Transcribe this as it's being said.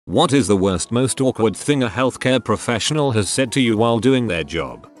What is the worst, most awkward thing a healthcare professional has said to you while doing their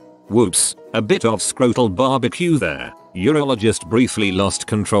job? Whoops, a bit of scrotal barbecue there. Urologist briefly lost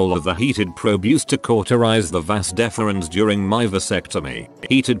control of the heated probe used to cauterize the vas deferens during my vasectomy.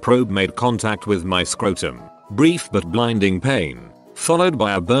 Heated probe made contact with my scrotum. Brief but blinding pain, followed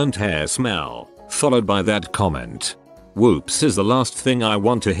by a burnt hair smell, followed by that comment. Whoops is the last thing I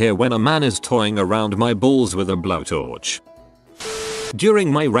want to hear when a man is toying around my balls with a blowtorch.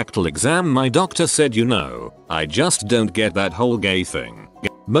 During my rectal exam my doctor said, you know, I just don't get that whole gay thing.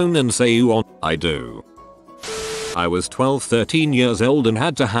 Moan and say you on. I do. I was 13 years old and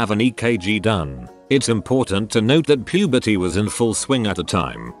had to have an EKG done. It's important to note that puberty was in full swing at the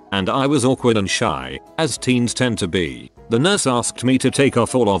time, and I was awkward and shy, as teens tend to be. The nurse asked me to take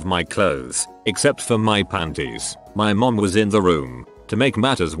off all of my clothes, except for my panties. My mom was in the room. To make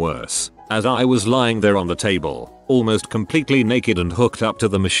matters worse, as I was lying there on the table, almost completely naked and hooked up to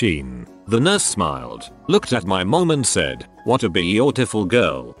the machine, the nurse smiled, looked at my mom and said, "What a beautiful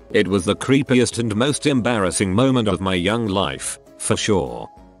girl." It was the creepiest and most embarrassing moment of my young life, for sure.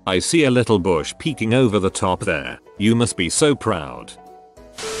 I see a little bush peeking over the top there. You must be so proud.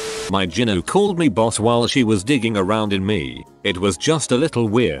 My Gino called me boss while she was digging around in me. It was just a little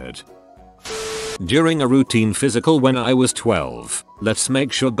weird. During a routine physical when I was 12, let's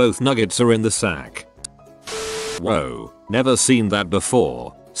make sure both nuggets are in the sack. Whoa, never seen that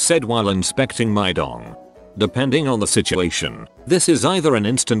before, said while inspecting my dong. Depending on the situation, this is either an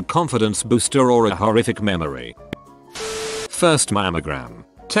instant confidence booster or a horrific memory. First mammogram.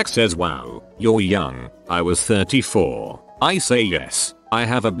 Text says, wow, you're young. I was 34. I say yes. I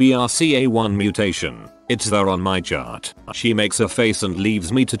have a BRCA1 mutation. It's there on my chart. She makes a face and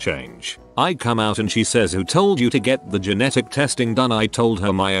leaves me to change. I come out and she says, who told you to get the genetic testing done? I told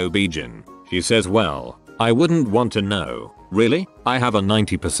her my OB-GYN. She says, well, I wouldn't want to know. Really? I have a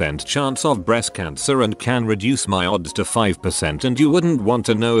 90% chance of breast cancer and can reduce my odds to 5%, and you wouldn't want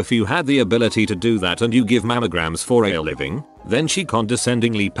to know if you had the ability to do that and you give mammograms for a living? Then she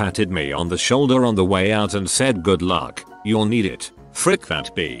condescendingly patted me on the shoulder on the way out and said, good luck, you'll need it. Frick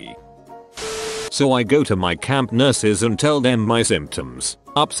that bee. So I go to my camp nurses and tell them my symptoms: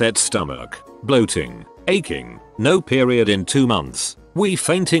 upset stomach, bloating, aching, no period in 2 months, wee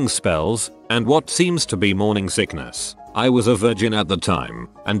fainting spells, and what seems to be morning sickness. I was a virgin at the time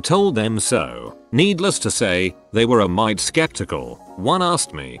and told them so. Needless to say, they were a mite skeptical. One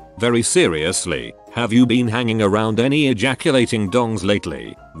asked me, very seriously, have you been hanging around any ejaculating dongs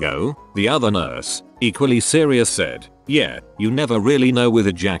lately? Go. The other nurse, equally serious, said, yeah, you never really know with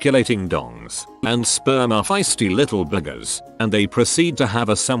ejaculating dongs, and sperm are feisty little buggers, and they proceed to have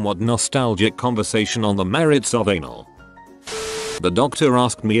a somewhat nostalgic conversation on the merits of anal. The doctor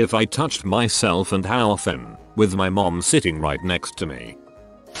asked me if I touched myself and how often, with my mom sitting right next to me.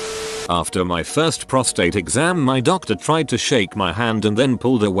 After my first prostate exam, my doctor tried to shake my hand and then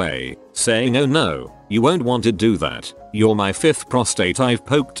pulled away, saying, oh no, you won't want to do that. You're my 5th prostate I've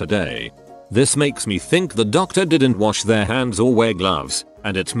poked today. This makes me think the doctor didn't wash their hands or wear gloves,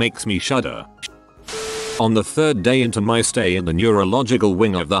 and it makes me shudder. On the 3rd day into my stay in the neurological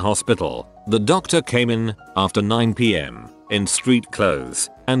wing of the hospital, the doctor came in, after 9 PM, in street clothes,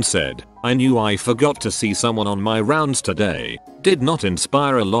 and said, I knew I forgot to see someone on my rounds today. Did not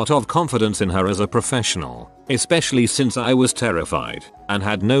inspire a lot of confidence in her as a professional, especially since I was terrified, and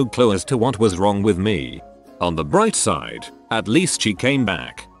had no clue as to what was wrong with me. On the bright side, at least she came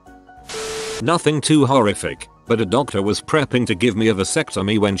back. Nothing too horrific, but a doctor was prepping to give me a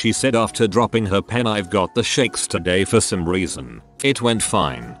vasectomy when she said after dropping her pen, I've got the shakes today for some reason. It went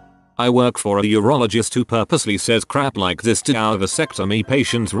fine. I work for a urologist who purposely says crap like this to our vasectomy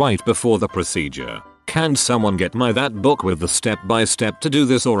patients right before the procedure. Can someone get my that book with the step-by-step to do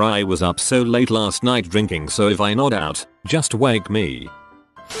this, or I was up so late last night drinking, so if I nod out, just wake me.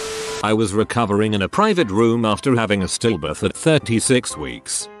 I was recovering in a private room after having a stillbirth at 36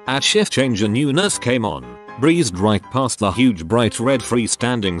 weeks. At shift change, a new nurse came on, breezed right past the huge bright red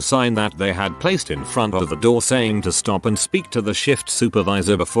freestanding sign that they had placed in front of the door saying to stop and speak to the shift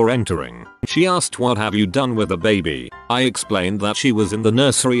supervisor before entering. She asked, what have you done with the baby? I explained that she was in the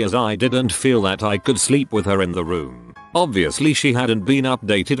nursery as I didn't feel that I could sleep with her in the room. Obviously she hadn't been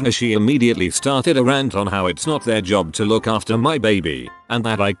updated, as she immediately started a rant on how it's not their job to look after my baby, and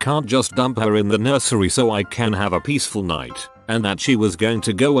that I can't just dump her in the nursery so I can have a peaceful night, and that she was going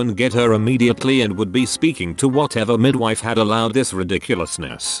to go and get her immediately and would be speaking to whatever midwife had allowed this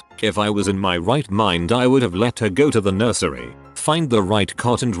ridiculousness. If I was in my right mind, I would have let her go to the nursery, find the right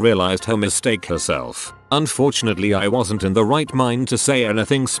cot, and realized her mistake herself. Unfortunately, I wasn't in the right mind to say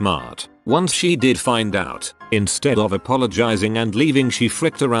anything smart. Once she did find out, instead of apologizing and leaving, she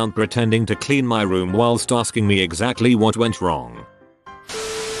fricked around pretending to clean my room whilst asking me exactly what went wrong.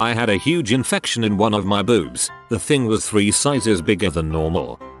 I had a huge infection in one of my boobs. The thing was 3 sizes bigger than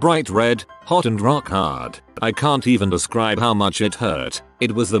normal. Bright red, hot and rock hard. I can't even describe how much it hurt.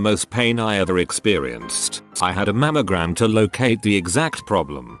 It was the most pain I ever experienced. I had a mammogram to locate the exact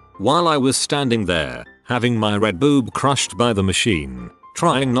problem. While I was standing there, having my red boob crushed by the machine,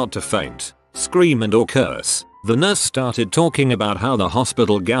 trying not to faint, scream and or curse, the nurse started talking about how the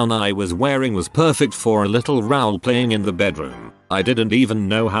hospital gown I was wearing was perfect for a little role playing in the bedroom. I didn't even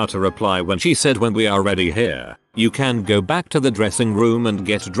know how to reply when she said, "When we are ready here, you can go back to the dressing room and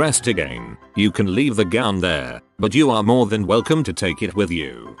get dressed again. You can leave the gown there, but you are more than welcome to take it with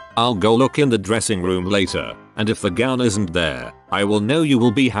you. I'll go look in the dressing room later, and if the gown isn't there, I will know you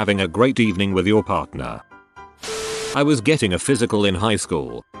will be having a great evening with your partner." I was getting a physical in high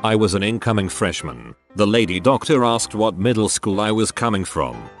school. I was an incoming freshman. The lady doctor asked what middle school I was coming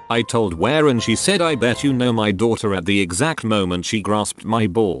from. I told where and she said, "I bet you know my daughter." At the exact moment she grasped my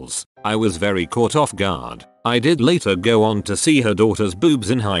balls, I was very caught off guard. I did later go on to see her daughter's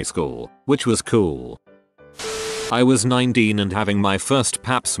boobs in high school, which was cool. I was 19 and having my first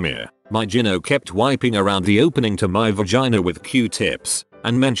pap smear. My gynno kept wiping around the opening to my vagina with Q-tips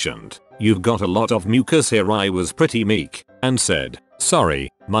and mentioned, "You've got a lot of mucus here." I was pretty meek and said, "Sorry."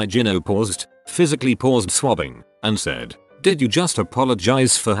 My gynno paused, physically paused swabbing, and said, "Did you just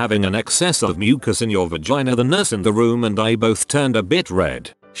apologize for having an excess of mucus in your vagina?" The nurse in the room and I both turned a bit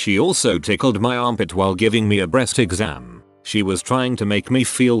red. She also tickled my armpit while giving me a breast exam. She was trying to make me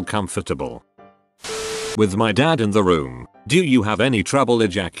feel comfortable. With my dad in the room, "Do you have any trouble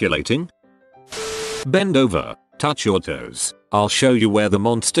ejaculating? Bend over, touch your toes. I'll show you where the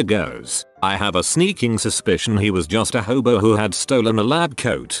monster goes." I have a sneaking suspicion he was just a hobo who had stolen a lab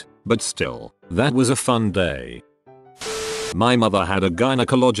coat, but still, that was a fun day. My mother had a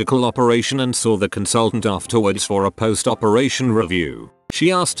gynecological operation and saw the consultant afterwards for a post-operation review.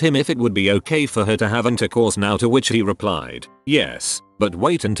 She asked him if it would be okay for her to have intercourse now, to which he replied, "Yes, but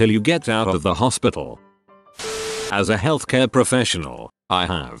wait until you get out of the hospital." As a healthcare professional, I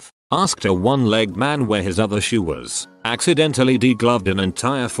have asked a one-legged man where his other shoe was, accidentally degloved an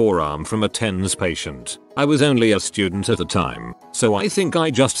entire forearm from a TENS patient. I was only a student at the time, so I think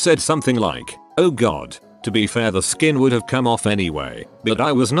I just said something like, "Oh god." To be fair, the skin would have come off anyway, but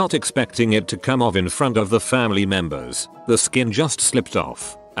I was not expecting it to come off in front of the family members. The skin just slipped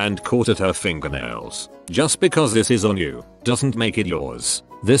off and caught at her fingernails. Just because this is on you doesn't make it yours.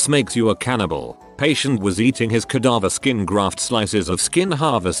 This makes you a cannibal. Patient was eating his cadaver skin graft, slices of skin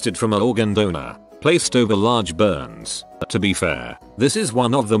harvested from an organ donor, placed over large burns. To be fair, this is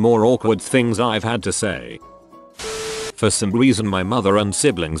one of the more awkward things I've had to say. For some reason my mother and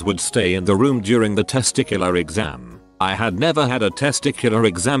siblings would stay in the room during the testicular exam. I had never had a testicular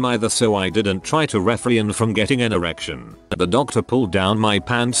exam either, so I didn't try to refrain from getting an erection. The doctor pulled down my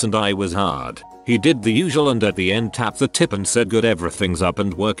pants and I was hard. He did the usual and at the end tapped the tip and said, "Good, everything's up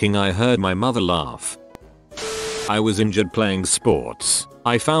and working." I heard my mother laugh. I was injured playing sports.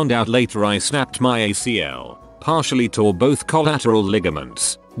 I found out later I snapped my ACL, partially tore both collateral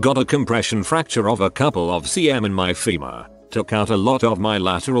ligaments, got a compression fracture of a couple of cm in my femur, took out a lot of my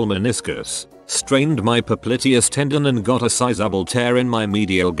lateral meniscus, strained my popliteus tendon and got a sizable tear in my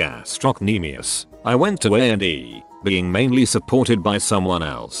medial gastrocnemius. I went to A&E, being mainly supported by someone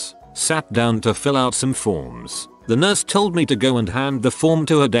else. Sat down to fill out some forms. The nurse told me to go and hand the form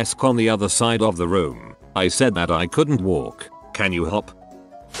to her desk on the other side of the room. I said that I couldn't walk. "Can you hop?"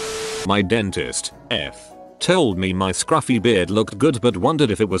 My dentist, F, told me my scruffy beard looked good but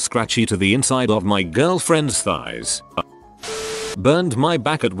wondered if it was scratchy to the inside of my girlfriend's thighs. Burned my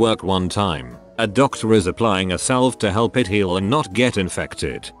back at work one time. A doctor is applying a salve to help it heal and not get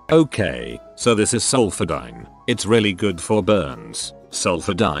infected. Okay, so this is sulfadine. It's really good for burns.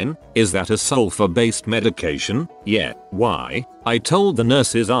 Sulfadine? Is that a sulfur-based medication? Yeah, why? I told the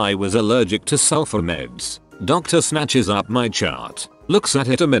nurses I was allergic to sulfur meds. Doctor snatches up my chart, looks at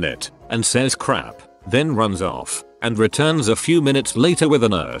it a minute, and says crap, then runs off, and returns a few minutes later with a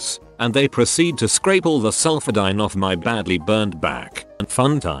nurse, and they proceed to scrape all the sulfadine off my badly burned back.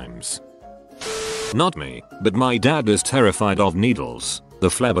 Fun times. Not me, but my dad is terrified of needles. The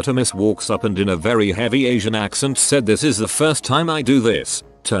phlebotomist walks up and in a very heavy Asian accent said, "This is the first time I do this."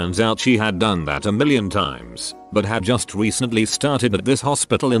 Turns out she had done that a million times, but had just recently started at this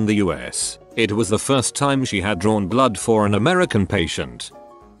hospital in the US. It was the first time she had drawn blood for an American patient.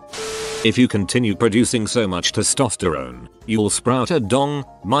 If you continue producing so much testosterone, you'll sprout a dong,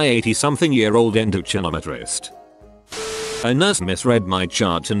 my 80-something-year-old endocrinologist. A nurse misread my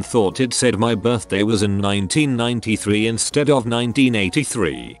chart and thought it said my birthday was in 1993 instead of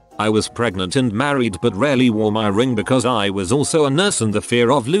 1983. I was pregnant and married but rarely wore my ring because I was also a nurse and the fear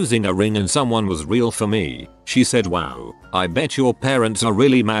of losing a ring and someone was real for me. She said, "Wow, I bet your parents are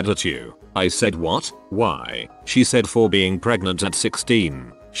really mad at you." I said, "What? Why?" She said, "For being pregnant at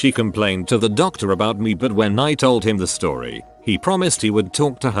 16. She complained to the doctor about me, but when I told him the story, he promised he would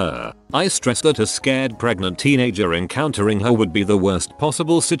talk to her." I stressed that a scared pregnant teenager encountering her would be the worst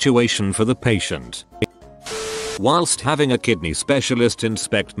possible situation for the patient. Whilst having a kidney specialist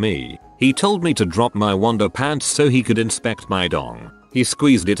inspect me, he told me to drop my Wonder pants so he could inspect my dong. He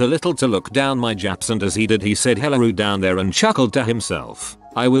squeezed it a little to look down my japs, and as he did he said "hello down there" and chuckled to himself.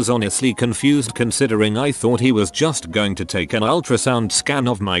 I was honestly confused considering I thought he was just going to take an ultrasound scan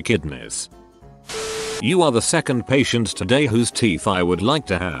of my kidneys. You are the second patient today whose teeth I would like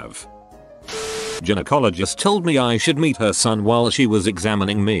to have. Gynecologist told me I should meet her son while she was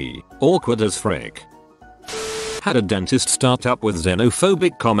examining me. Awkward as frick. Had a dentist start up with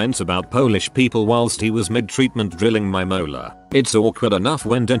xenophobic comments about Polish people whilst he was mid-treatment drilling my molar. It's awkward enough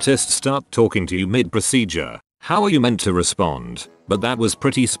when dentists start talking to you mid-procedure. How are you meant to respond? But that was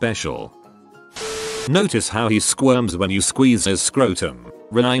pretty special. Notice how he squirms when you squeeze his scrotum.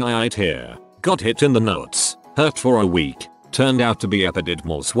 Right here. Got hit in the nuts. Hurt for a week. Turned out to be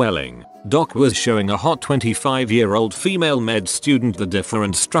epididymal swelling. Doc was showing a hot 25-year-old female med student the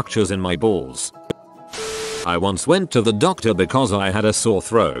different structures in my balls. I once went to the doctor because I had a sore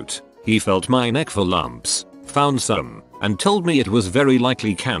throat. He felt my neck for lumps, found some, and told me it was very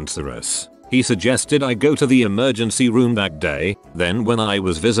likely cancerous. He suggested I go to the emergency room that day. Then when I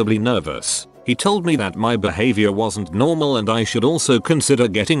was visibly nervous, he told me that my behavior wasn't normal and I should also consider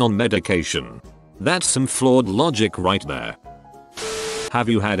getting on medication. That's some flawed logic right there. Have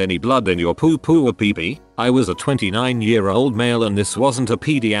you had any blood in your poo poo or pee pee? I was a 29-year-old male and this wasn't a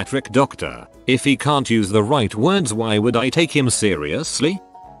pediatric doctor. If he can't use the right words, why would I take him seriously?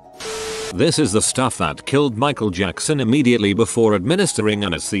 This is the stuff that killed Michael Jackson immediately before administering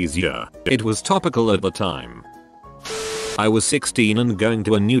anesthesia. It was topical at the time. I was 16 and going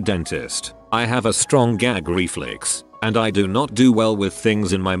to a new dentist. I have a strong gag reflex, and I do not do well with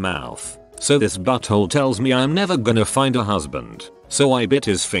things in my mouth. So this butthole tells me I'm never gonna find a husband. So I bit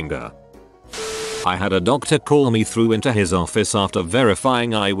his finger. I had a doctor call me through into his office after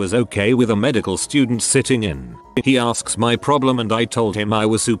verifying I was okay with a medical student sitting in. He asks my problem and I told him I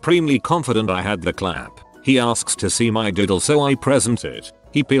was supremely confident I had the clap. He asks to see my doodle, so I present it.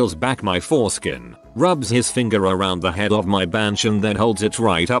 He peels back my foreskin, rubs his finger around the head of my bench and then holds it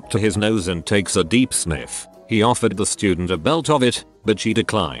right up to his nose and takes a deep sniff. He offered the student a belt of it, but she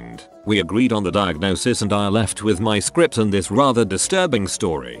declined. We agreed on the diagnosis and I left with my script and this rather disturbing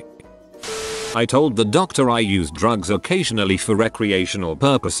story. I told the doctor I use drugs occasionally for recreational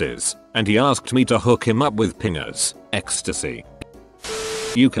purposes, and he asked me to hook him up with pingers, ecstasy.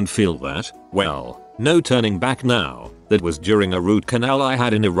 You can feel that? Well, no turning back now. That was during a root canal I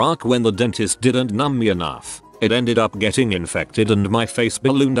had in Iraq when the dentist didn't numb me enough. It ended up getting infected and my face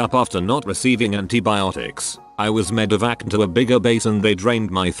ballooned up after not receiving antibiotics. I was medevaced to a bigger base and they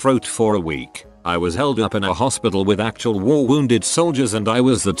drained my throat for a week. I was held up in a hospital with actual war wounded soldiers and I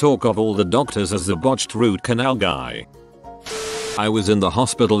was the talk of all the doctors as the botched root canal guy. I was in the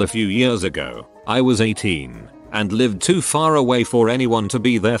hospital a few years ago. I was 18 and lived too far away for anyone to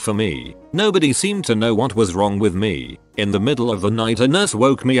be there for me. Nobody seemed to know what was wrong with me. In the middle of the night a nurse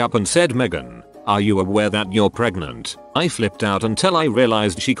woke me up and said, "Megan, are you aware that you're pregnant?" I flipped out until I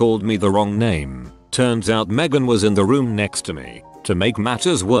realized she called me the wrong name. Turns out Megan was in the room next to me. To make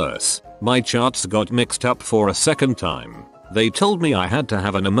matters worse, my charts got mixed up for a second time. They told me I had to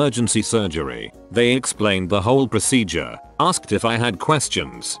have an emergency surgery. They explained the whole procedure, asked if I had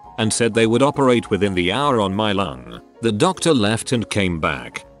questions, and said they would operate within the hour on my lung. The doctor left and came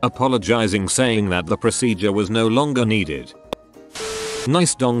back, apologizing, saying that the procedure was no longer needed.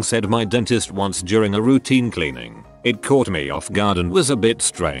 Nice dong, said my dentist once during a routine cleaning. It caught me off guard and was a bit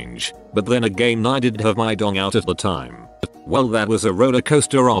strange, but then again I did have my dong out at the time. Well, that was a roller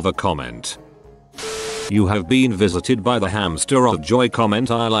coaster of a comment. You have been visited by the hamster of joy.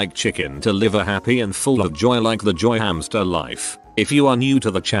 Comment: I like chicken to live a happy and full of joy like the joy hamster life. If you are new to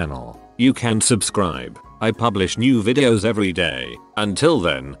the channel, you can subscribe. I publish new videos every day. Until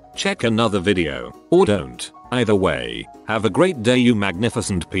then, check another video, or don't. Either way, have a great day, you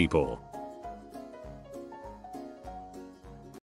magnificent people.